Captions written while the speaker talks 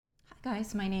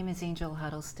Guys, my name is Angel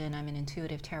Huddleston. I'm an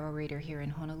intuitive tarot reader here in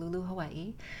Honolulu,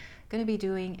 Hawaii. Going to be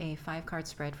doing a 5-card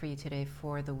spread for you today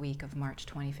for the week of March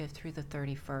 25th through the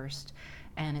 31st.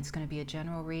 And it's going to be a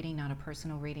general reading, not a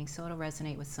personal reading, so it'll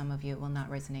resonate with some of you. It will not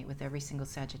resonate with every single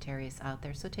Sagittarius out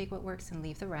there. So take what works and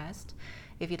leave the rest.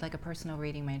 If you'd like a personal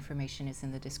reading, my information is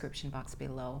in the description box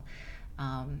below.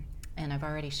 And I've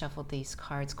already shuffled these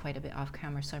cards quite a bit off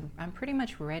camera, so I'm pretty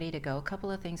much ready to go. A couple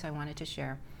of things I wanted to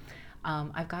share.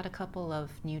 I've got a couple of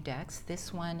new decks.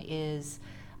 This one is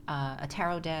a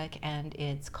tarot deck, and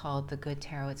it's called The Good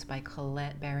Tarot. It's by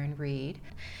Colette Baron Reid,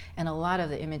 and a lot of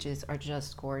the images are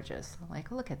just gorgeous. Like,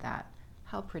 look at that.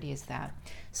 How pretty is that?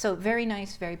 So very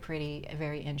nice, very pretty,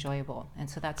 very enjoyable. And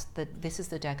so this is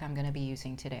the deck I'm going to be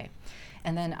using today.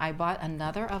 And then I bought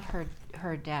another of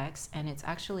her decks, and it's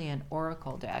actually an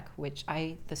oracle deck,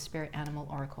 the Spirit Animal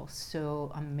Oracle.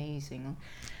 So amazing.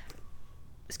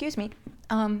 Excuse me.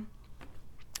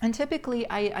 And typically,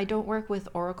 I don't work with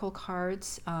oracle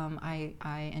cards.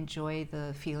 I enjoy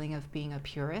the feeling of being a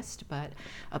purist, but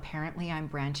apparently I'm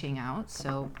branching out.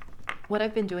 So what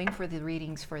I've been doing for the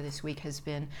readings for this week has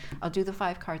been, I'll do the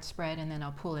 5-card spread, and then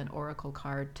I'll pull an oracle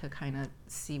card to kind of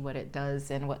see what it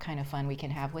does and what kind of fun we can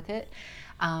have with it.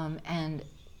 And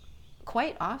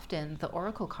quite often, the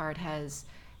oracle card has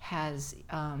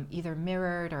either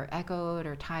mirrored or echoed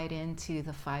or tied into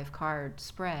the 5-card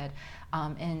spread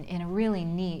in a really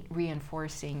neat,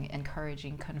 reinforcing,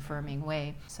 encouraging, confirming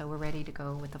way. So we're ready to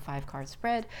go with the 5-card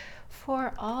spread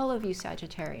for all of you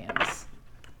Sagittarians.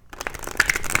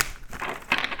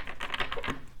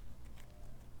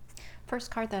 First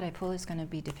card that I pull is going to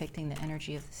be depicting the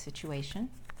energy of the situation,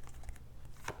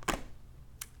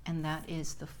 and that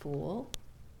is the Fool.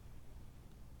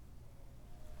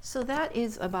 So that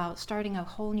is about starting a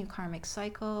whole new karmic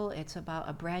cycle. It's about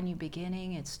a brand new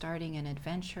beginning. It's starting an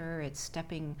adventure. It's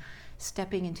stepping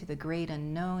into the great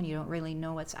unknown. You don't really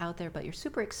know what's out there, but you're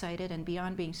super excited. And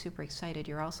beyond being super excited,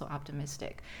 you're also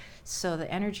optimistic. So the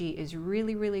energy is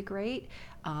really, really great.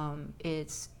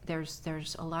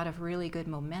 There's a lot of really good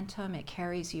momentum. It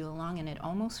carries you along, and it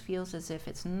almost feels as if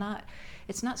it's not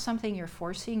something you're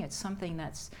forcing. It's something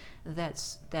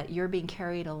that you're being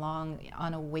carried along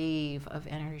on a wave of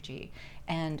energy.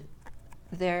 And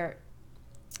there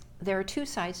are two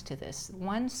sides to this.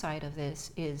 One side of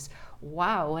this is,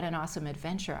 wow, what an awesome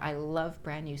adventure. I love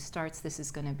brand new starts. This is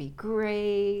going to be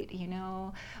great. You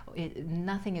know,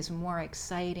 nothing is more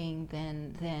exciting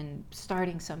than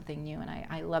starting something new. And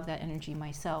I love that energy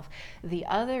myself. The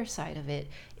other side of it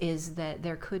is that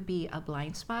there could be a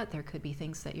blind spot. There could be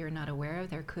things that you're not aware of.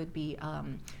 There could be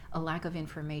a lack of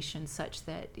information such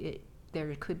that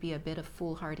there could be a bit of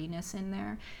foolhardiness in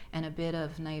there and a bit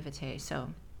of naivete. So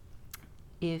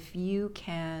if you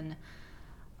can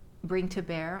bring to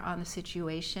bear on the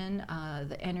situation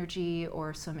the energy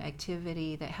or some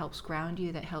activity that helps ground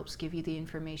you, that helps give you the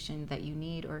information that you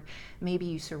need, or maybe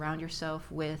you surround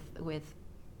yourself with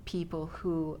people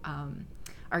who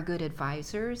are good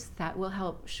advisors, that will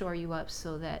help shore you up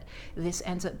so that this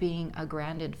ends up being a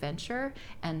grand adventure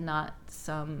and not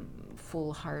some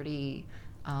foolhardy,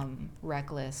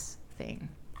 reckless thing.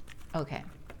 Okay.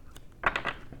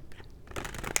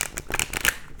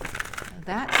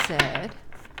 That said,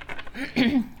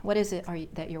 what is it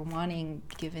that you're wanting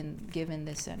given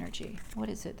this energy? What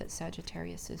is it that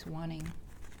Sagittarius is wanting?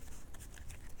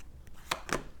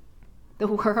 The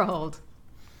World.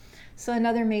 So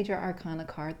another major arcana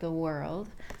card, the World.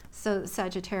 So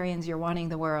Sagittarians, you're wanting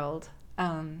the world.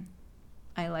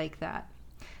 I like that.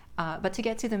 But to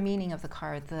get to the meaning of the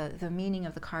card, the meaning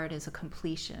of the card is a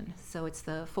completion. So it's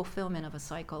the fulfillment of a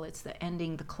cycle. It's the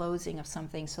ending, the closing of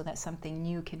something so that something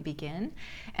new can begin.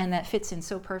 And that fits in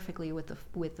so perfectly with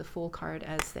the Fool card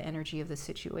as the energy of the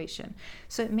situation.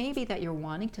 So it may be that you're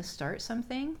wanting to start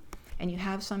something and you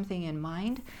have something in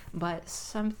mind, but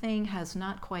something has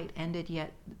not quite ended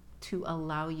yet to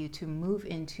allow you to move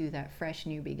into that fresh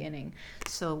new beginning.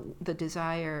 So the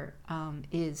desire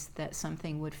is that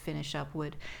something would finish up,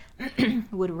 would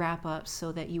wrap up,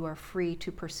 so that you are free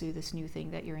to pursue this new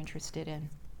thing that you're interested in,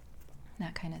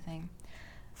 that kind of thing.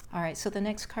 All right, so the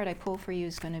next card I pull for you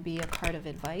is going to be a card of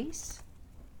advice.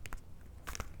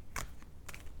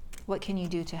 What can you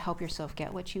do to help yourself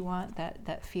get what you want,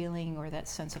 that feeling or that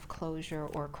sense of closure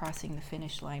or crossing the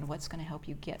finish line? What's going to help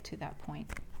you get to that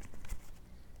point?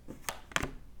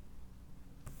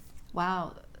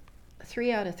 Wow,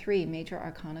 3 out of 3 major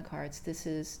arcana cards. This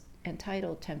is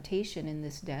entitled Temptation in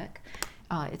this deck.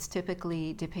 It's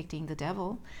typically depicting the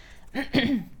devil.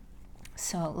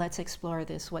 So let's explore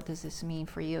this. What does this mean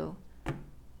for you?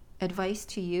 Advice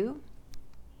to you: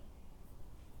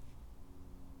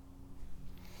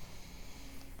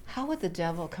 how would the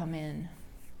devil come in?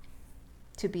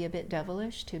 To be a bit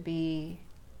devilish, to be,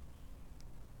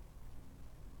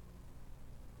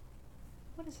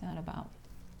 what is that about?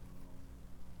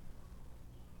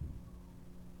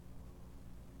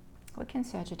 What can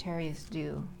Sagittarius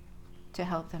do to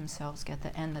help themselves get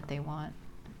the end that they want?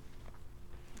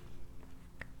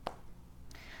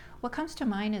 What comes to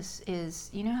mind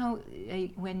is you know how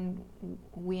when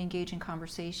we engage in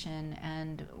conversation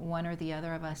and one or the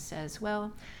other of us says,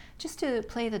 well, just to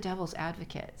play the devil's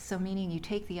advocate, so meaning you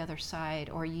take the other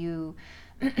side, or you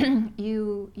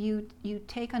you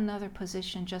take another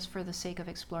position just for the sake of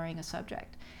exploring a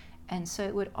subject. And so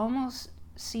it would almost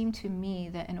seem to me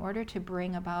that in order to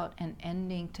bring about an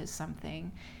ending to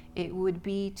something, it would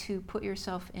be to put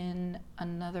yourself in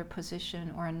another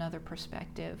position or another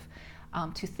perspective,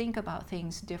 to think about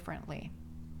things differently.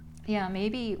 Yeah,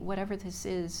 maybe whatever this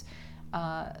is,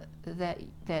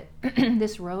 that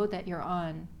this road that you're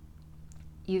on,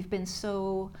 you've been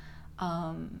so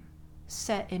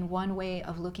set in one way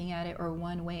of looking at it, or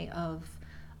one way of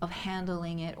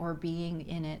handling it or being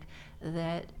in it,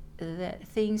 that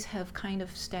things have kind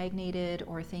of stagnated,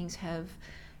 or things have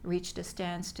reached a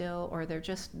standstill, or they're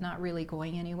just not really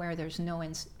going anywhere. There's no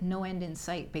end in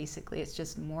sight, basically. It's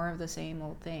just more of the same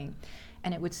old thing.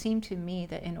 And it would seem to me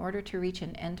that in order to reach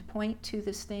an end point to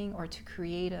this thing, or to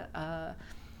create a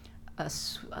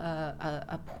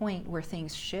point where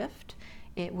things shift,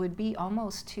 it would be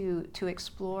almost to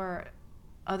explore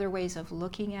other ways of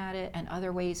looking at it and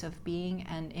other ways of being.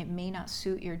 And it may not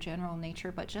suit your general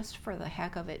nature, but just for the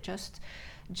heck of it, just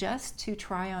to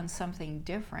try on something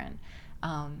different.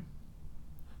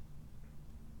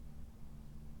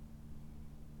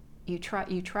 You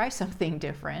try something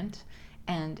different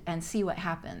and see what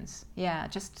happens. Yeah,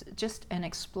 just an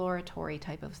exploratory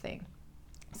type of thing.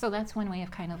 So that's one way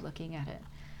of kind of looking at it.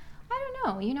 I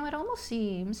don't know, you know, it almost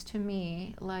seems to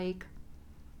me like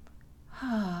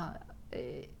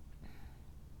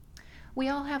we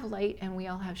all have light and we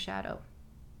all have shadow.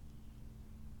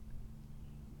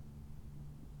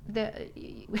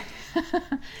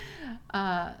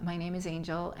 My name is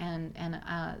Angel, and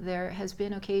there has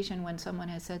been occasion when someone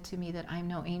has said to me that I'm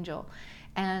no angel,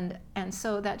 and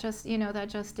so that just, you know, that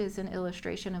just is an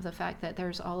illustration of the fact that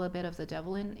there's all a bit of the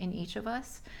devil in each of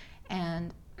us.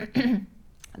 And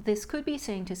this could be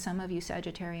saying to some of you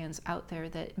Sagittarians out there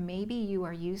that maybe you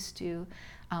are used to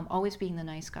always being the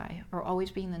nice guy or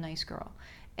always being the nice girl,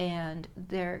 and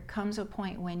there comes a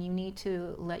point when you need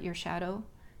to let your shadow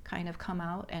kind of come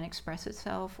out and express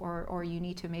itself, or you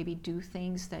need to maybe do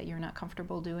things that you're not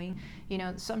comfortable doing. You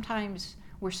know, sometimes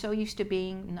we're so used to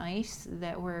being nice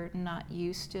that we're not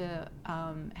used to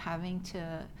having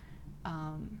to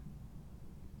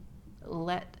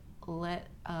let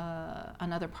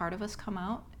another part of us come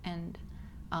out and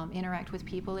interact with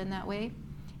people in that way.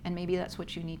 And maybe that's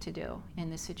what you need to do in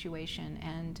this situation,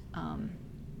 and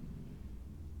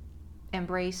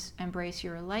embrace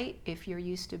your light if you're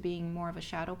used to being more of a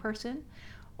shadow person,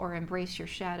 or embrace your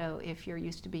shadow if you're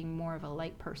used to being more of a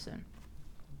light person.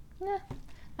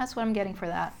 That's what I'm getting for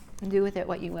that. Do with it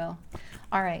what you will.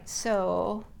 All right,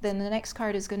 so then the next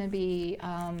card is going to be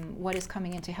what is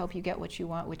coming in to help you get what you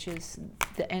want, which is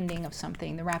the ending of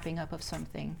something, the wrapping up of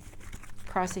something,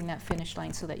 crossing that finish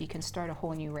line so that you can start a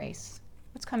whole new race.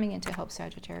 What's coming in to help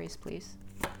Sagittarius, please?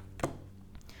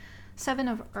 Seven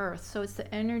of Earth. So it's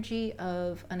the energy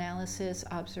of analysis,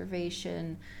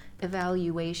 observation,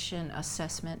 evaluation,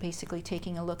 assessment, basically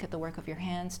taking a look at the work of your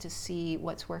hands to see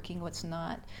what's working, what's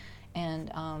not,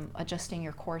 and adjusting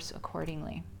your course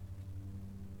accordingly.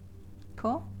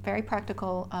 Cool. Very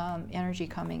practical energy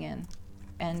coming in,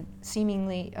 and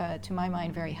seemingly, to my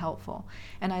mind, very helpful.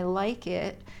 And I like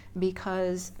it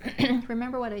because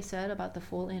remember what I said about the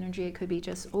Fool energy? It could be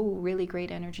just, really great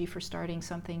energy for starting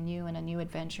something new and a new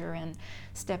adventure and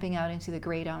stepping out into the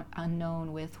great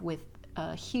unknown with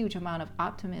a huge amount of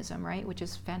optimism, right? Which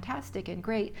is fantastic and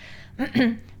great.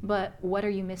 But what are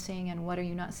you missing, and what are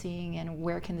you not seeing, and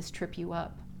where can this trip you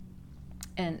up?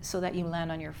 And so that you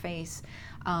land on your face.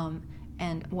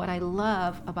 And what I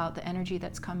love about the energy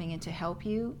that's coming in to help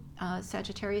you,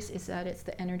 Sagittarius, is that it's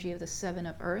the energy of the Seven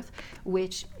of Earth,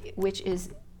 which is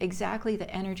exactly the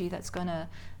energy that's gonna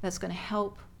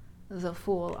help the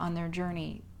Fool on their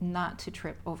journey not to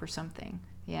trip over something.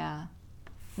 Yeah,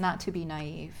 not to be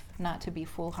naive, not to be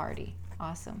foolhardy.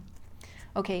 Awesome.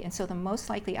 Okay, and so the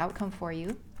most likely outcome for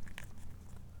you .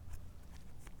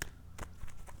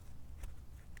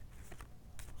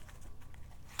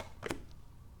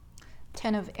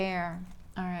 Ten of Air.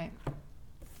 All right.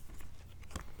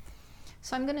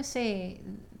 So I'm going to say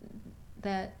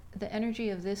that the energy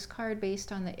of this card,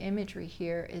 based on the imagery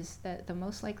here, is that the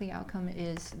most likely outcome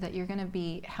is that you're going to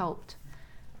be helped.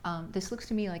 This looks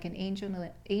to me like an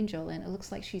angel, and it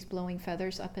looks like she's blowing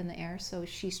feathers up in the air. So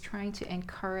she's trying to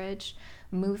encourage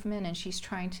movement, and she's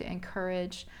trying to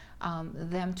encourage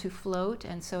them to float.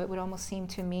 And so it would almost seem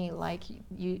to me like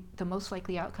the most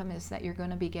likely outcome is that you're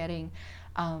going to be getting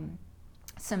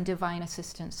some divine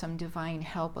assistance, some divine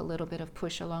help, a little bit of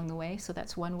push along the way. So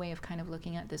that's one way of kind of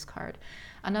looking at this card.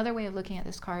 Another way of looking at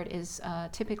this card is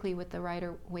typically with the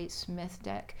Rider-Waite-Smith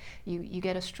deck, you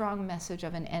get a strong message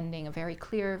of an ending, a very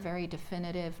clear, very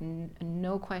definitive,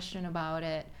 no question about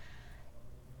it,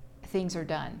 things are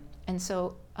done. And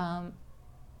so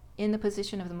in the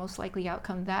position of the most likely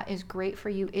outcome, that is great for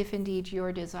you if indeed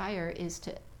your desire is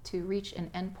to reach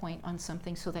an end point on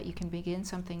something so that you can begin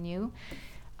something new.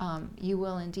 You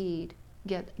will indeed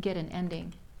get an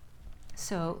ending.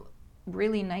 So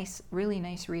really nice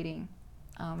reading,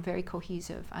 very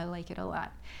cohesive. I like it a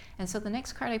lot. And so the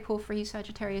next card I pull for you,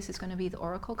 Sagittarius, is going to be the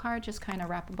Oracle card. Just kind of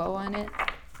wrap a bow on it,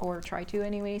 or try to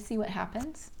anyway, see what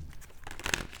happens.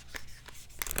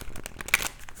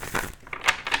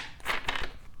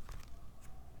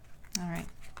 All right,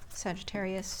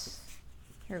 Sagittarius,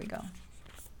 here we go.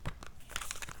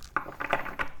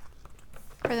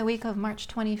 For the week of March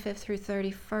 25th through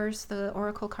 31st, the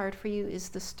Oracle card for you is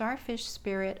the Starfish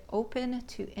Spirit, open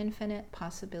to infinite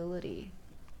possibility.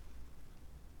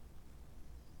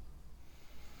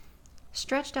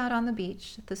 Stretched out on the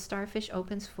beach, the starfish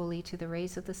opens fully to the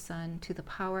rays of the sun, to the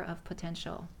power of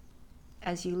potential.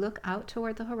 As you look out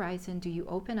toward the horizon, do you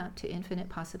open up to infinite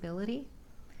possibility?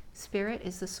 Spirit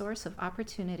is the source of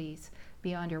opportunities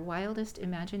beyond your wildest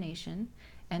imagination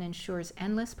and ensures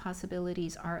endless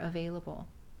possibilities are available.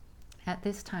 At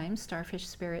this time, Starfish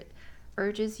Spirit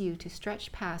urges you to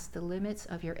stretch past the limits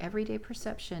of your everyday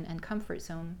perception and comfort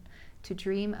zone, to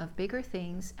dream of bigger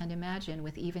things and imagine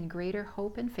with even greater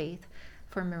hope and faith,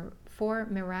 for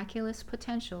miraculous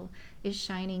potential is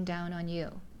shining down on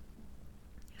you.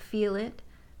 Feel it,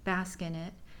 bask in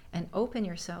it, and open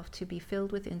yourself to be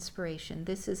filled with inspiration.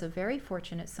 This is a very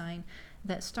fortunate sign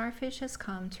that Starfish has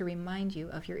come to remind you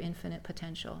of your infinite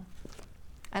potential.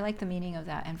 I like the meaning of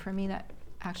that, and for me that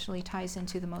actually ties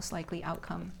into the most likely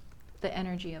outcome, the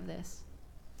energy of this.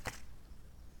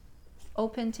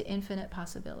 Open to infinite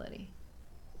possibility.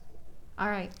 All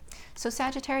right, so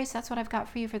Sagittarius, that's what I've got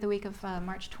for you for the week of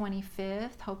March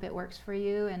 25th. Hope it works for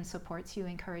you and supports you,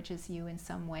 encourages you in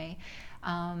some way.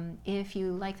 If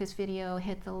you like this video,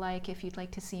 hit the like. If you'd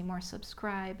like to see more,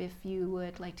 subscribe. If you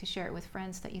would like to share it with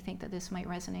friends that you think that this might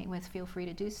resonate with, feel free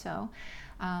to do so.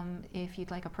 If you'd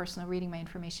like a personal reading, my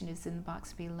information is in the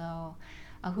box below.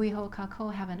 Ahui ho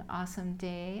kako, have an awesome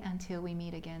day. Until we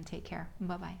meet again, take care.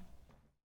 Bye-bye.